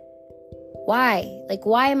place? Why? Like,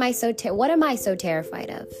 why am I so, what am I so terrified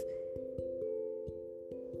of?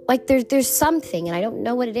 Like, there's something, and I don't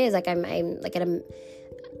know what it is. Like, I'm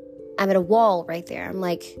at a wall right there.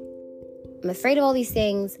 I'm afraid of all these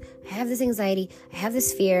things. I have this anxiety. I have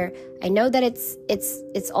this fear. I know that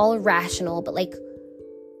it's all irrational, but like,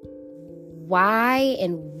 why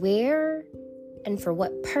and where and for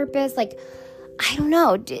what purpose? Like, I don't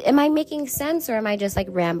know. Am I making sense, or am I just like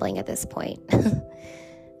rambling at this point?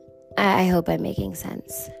 I hope I'm making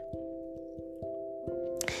sense.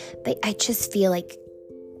 But I just feel like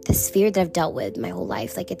this fear that I've dealt with my whole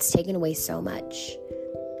life, like, it's taken away so much.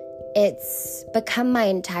 It's become my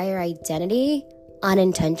entire identity,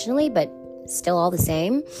 unintentionally, but still all the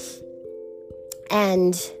same.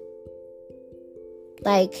 And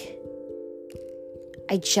like,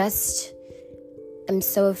 I just am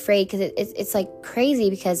so afraid because it's like crazy,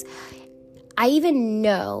 because I even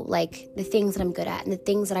know like the things that I'm good at and the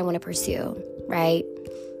things that I want to pursue, right?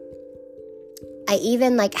 I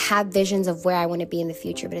even like have visions of where I want to be in the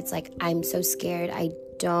future, but it's like, I'm so scared. I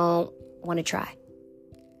don't want to try.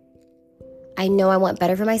 I know I want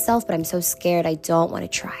better for myself, but I'm so scared. I don't want to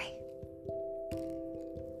try.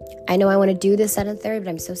 I know I want to do this, that, and third, but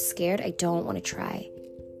I'm so scared. I don't want to try.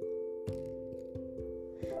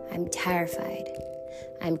 I'm terrified.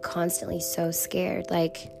 I'm constantly so scared.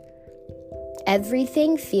 Like,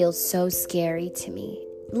 everything feels so scary to me.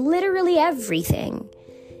 Literally everything.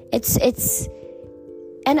 It's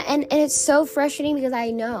so frustrating because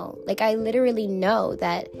I know, like, I literally know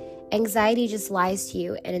that anxiety just lies to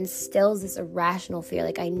you and instills this irrational fear.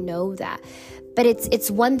 Like, I know that. But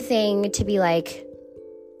it's one thing to be like,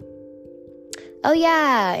 oh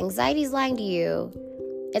yeah, anxiety's lying to you.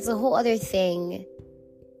 It's a whole other thing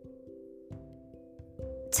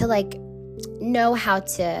to, like, know how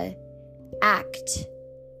to act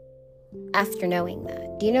after knowing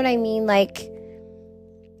that. Do you know what I mean? Like,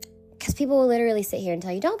 because people will literally sit here and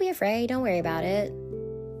tell you, don't be afraid, don't worry about it.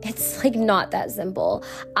 It's, like, not that simple.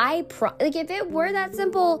 Like, if it were that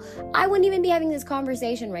simple, I wouldn't even be having this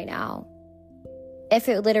conversation right now. If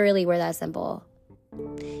it literally were that simple.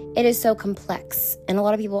 It is so complex. And a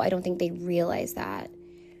lot of people, I don't think they realize that.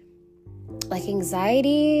 Like,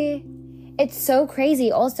 anxiety, it's so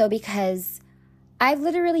crazy also because I've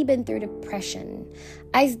literally been through depression.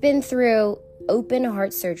 I've been through open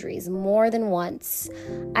heart surgeries more than once.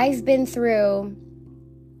 I've been through,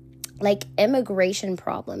 like, immigration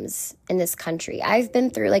problems in this country. I've been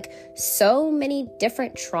through, like, so many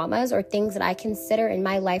different traumas or things that I consider in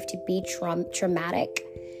my life to be traumatic.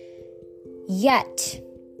 Yet,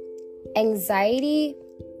 anxiety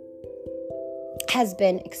has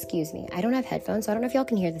been, excuse me, I don't have headphones, so I don't know if y'all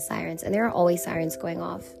can hear the sirens, and there are always sirens going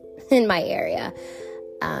off in my area.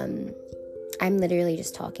 I'm literally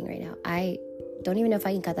just talking right now. I don't even know if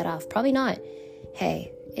I can cut that off. Probably not.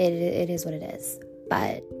 Hey, it is what it is.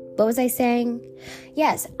 But what was I saying?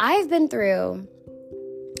 Yes, I've been through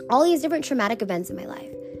all these different traumatic events in my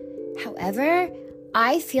life. However,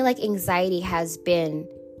 I feel like anxiety has been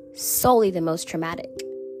solely the most traumatic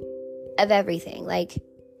of everything. Like,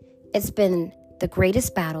 it's been the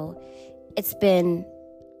greatest battle. It's been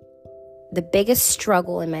the biggest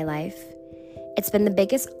struggle in my life. It's been the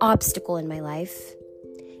biggest obstacle in my life.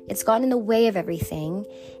 It's gotten in the way of everything.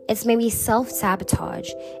 It's made me self-sabotage.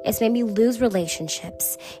 It's made me lose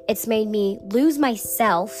relationships. It's made me lose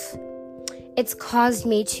myself. It's caused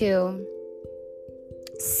me to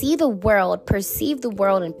see the world, perceive the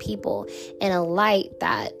world and people in a light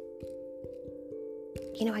that,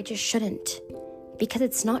 I just shouldn't, because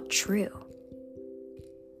it's not true.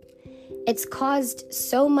 It's caused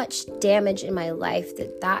so much damage in my life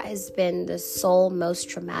that has been the sole most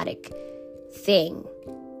traumatic thing,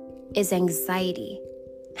 is anxiety.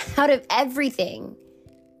 Out of everything,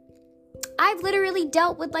 I've literally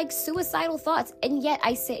dealt with, like, suicidal thoughts, and yet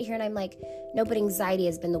I sit here and I'm like, no, but anxiety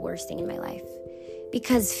has been the worst thing in my life,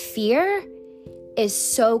 because fear is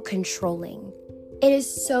so controlling. It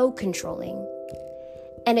is so controlling,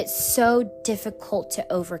 and it's so difficult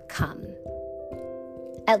to overcome.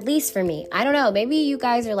 At least for me. I don't know. Maybe you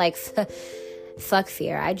guys are like, fuck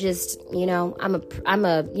fear. I just, I'm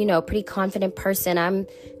a pretty confident person. I'm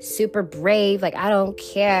super brave. Like, I don't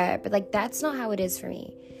care. But, like, that's not how it is for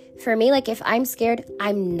me. For me, like, if I'm scared,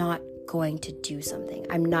 I'm not going to do something.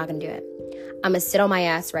 I'm not going to do it. I'm going to sit on my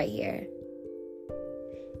ass right here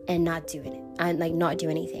and not do it. And, like, not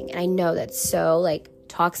do anything. And I know that's so, like,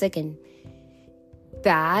 toxic and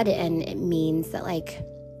bad. And it means that, like,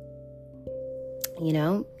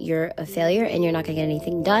 you're a failure and you're not going to get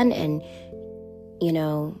anything done, and,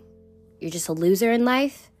 you're just a loser in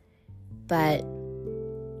life. But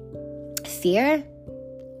fear,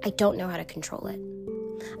 I don't know how to control it.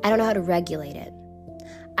 I don't know how to regulate it.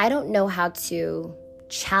 I don't know how to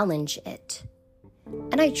challenge it.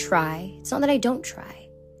 And I try. It's not that I don't try.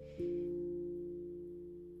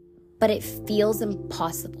 But it feels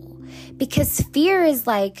impossible, because fear is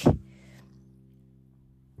like,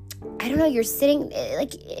 I don't know, you're sitting,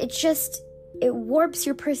 like, it warps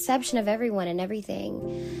your perception of everyone and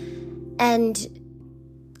everything. And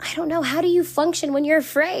I don't know, how do you function when you're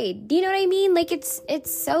afraid? Do you know what I mean? Like, it's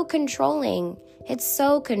so controlling. It's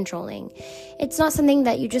so controlling. It's not something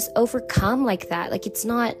that you just overcome like that. Like, it's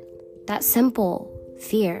not that simple,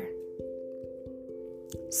 fear.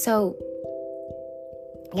 So,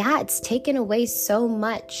 yeah, it's taken away so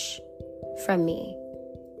much from me.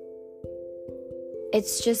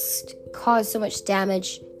 It's just caused so much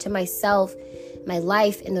damage to myself, my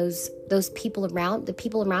life, and those people around, the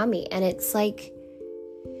people around me. And it's like,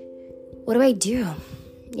 what do I do?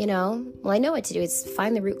 Well, I know what to do. It's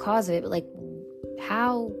find the root cause of it, but, like,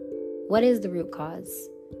 how? What is the root cause?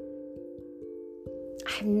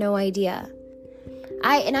 I have no idea.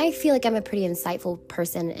 I feel like I'm a pretty insightful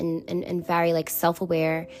person and very, like,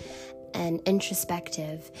 self-aware and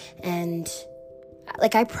introspective, and,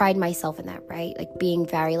 like, I pride myself in that, right? Like, being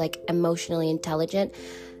very, like, emotionally intelligent.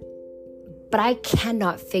 But I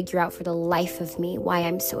cannot figure out for the life of me why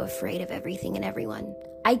I'm so afraid of everything and everyone.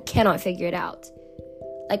 I cannot figure it out.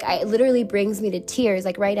 Like, it literally brings me to tears.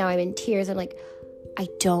 Like, right now I'm in tears. I'm like, I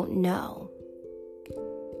don't know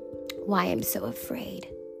why I'm so afraid.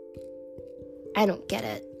 I don't get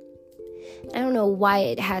it. I don't know why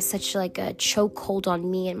it has such like a chokehold on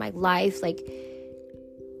me in my life. Like,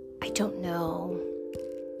 I don't know.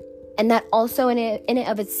 And that also in it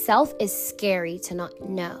of itself is scary to not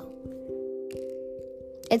know.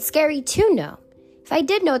 It's scary to know. If I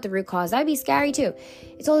did know what the root cause, I'd be scary too.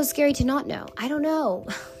 It's also scary to not know. I don't know.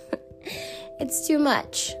 It's too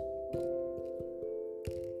much.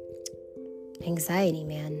 Anxiety,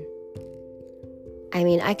 man. I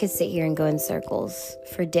mean, I could sit here and go in circles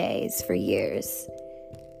for days, for years.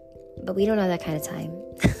 But we don't have that kind of time.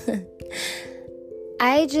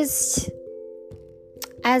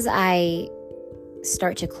 As I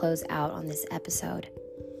start to close out on this episode,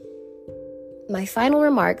 my final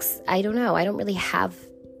remarks, I don't know. I don't really have,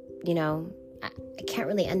 I can't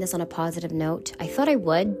really end this on a positive note. I thought I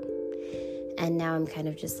would. And now I'm kind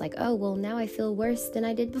of just like, oh, well, now I feel worse than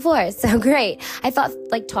I did before. So great. I thought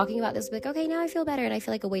like talking about this, like, okay, now I feel better and I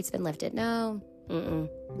feel like a weight's been lifted. No. And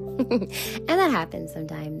that happens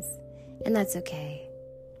sometimes. And that's okay.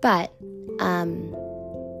 But,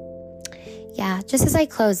 yeah, just as I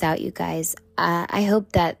close out, you guys, I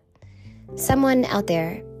hope that someone out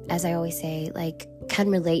there, as I always say, like, can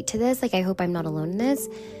relate to this. Like, I hope I'm not alone in this.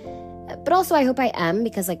 But also, I hope I am,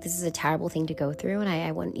 because, like, this is a terrible thing to go through, and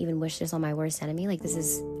I wouldn't even wish this on my worst enemy. Like, this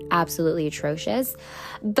is absolutely atrocious.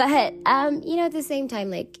 But, at the same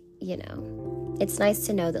time, like, it's nice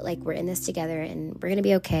to know that, like, we're in this together, and we're going to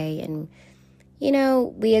be okay, and,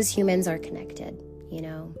 we as humans are connected,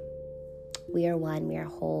 We are one, we are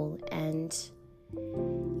whole, and,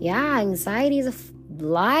 yeah, anxiety is a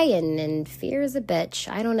lion, and fear is a bitch.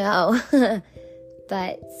 I don't know.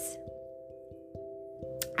 But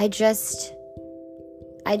I just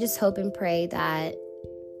hope and pray that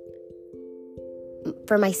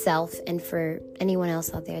for myself and for anyone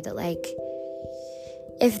else out there that, like,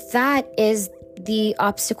 if that is the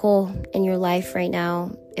obstacle in your life right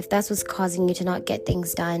now, if that's what's causing you to not get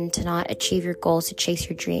things done, to not achieve your goals, to chase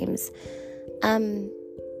your dreams,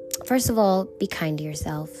 first of all, be kind to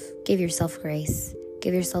yourself. Give yourself grace.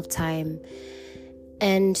 Give yourself time.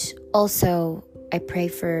 And also, I pray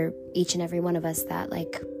for each and every one of us that,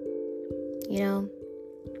 like,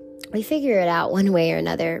 we figure it out one way or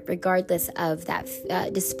another, regardless of that,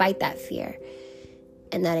 despite that fear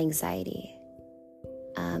and that anxiety,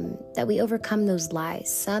 that we overcome those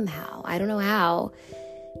lies somehow. I don't know how,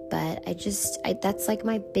 but that's like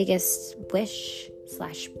my biggest wish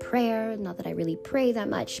 / prayer. Not that I really pray that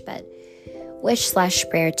much, but wish /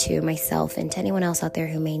 prayer to myself and to anyone else out there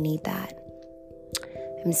who may need that.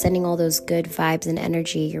 I'm sending all those good vibes and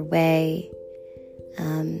energy your way.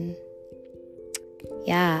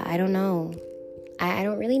 Yeah, I don't know. I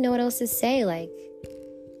don't really know what else to say. Like,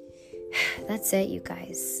 that's it, you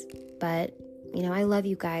guys. But, I love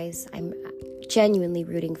you guys. I'm genuinely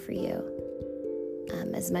rooting for you,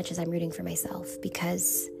 as much as I'm rooting for myself,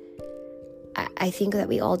 because I think that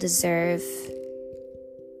we all deserve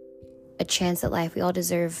a chance at life. We all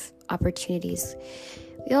deserve opportunities.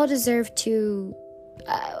 We all deserve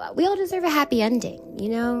a happy ending,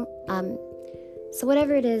 So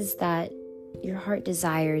whatever it is that your heart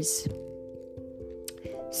desires,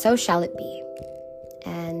 so shall it be.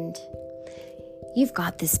 And you've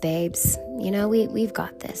got this, babes. We've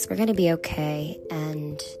got this. We're going to be okay.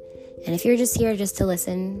 And if you're just here just to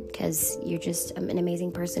listen, because you're just an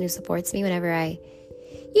amazing person who supports me whenever I,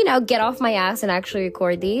 get off my ass and actually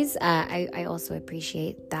record these, I also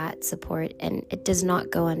appreciate that support. And it does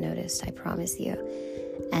not go unnoticed, I promise you.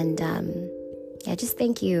 And, just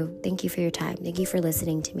thank you. Thank you for your time. Thank you for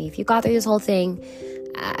listening to me. If you got through this whole thing,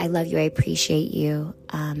 I love you. I appreciate you.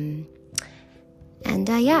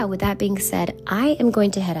 With that being said, I am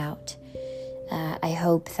going to head out. I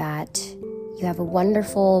hope that you have a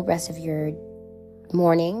wonderful rest of your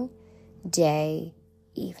morning, day,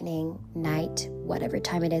 evening, night, whatever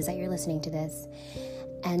time it is that you're listening to this.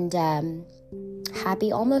 And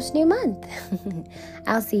happy almost new month.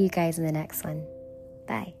 I'll see you guys in the next one.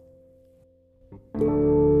 Bye.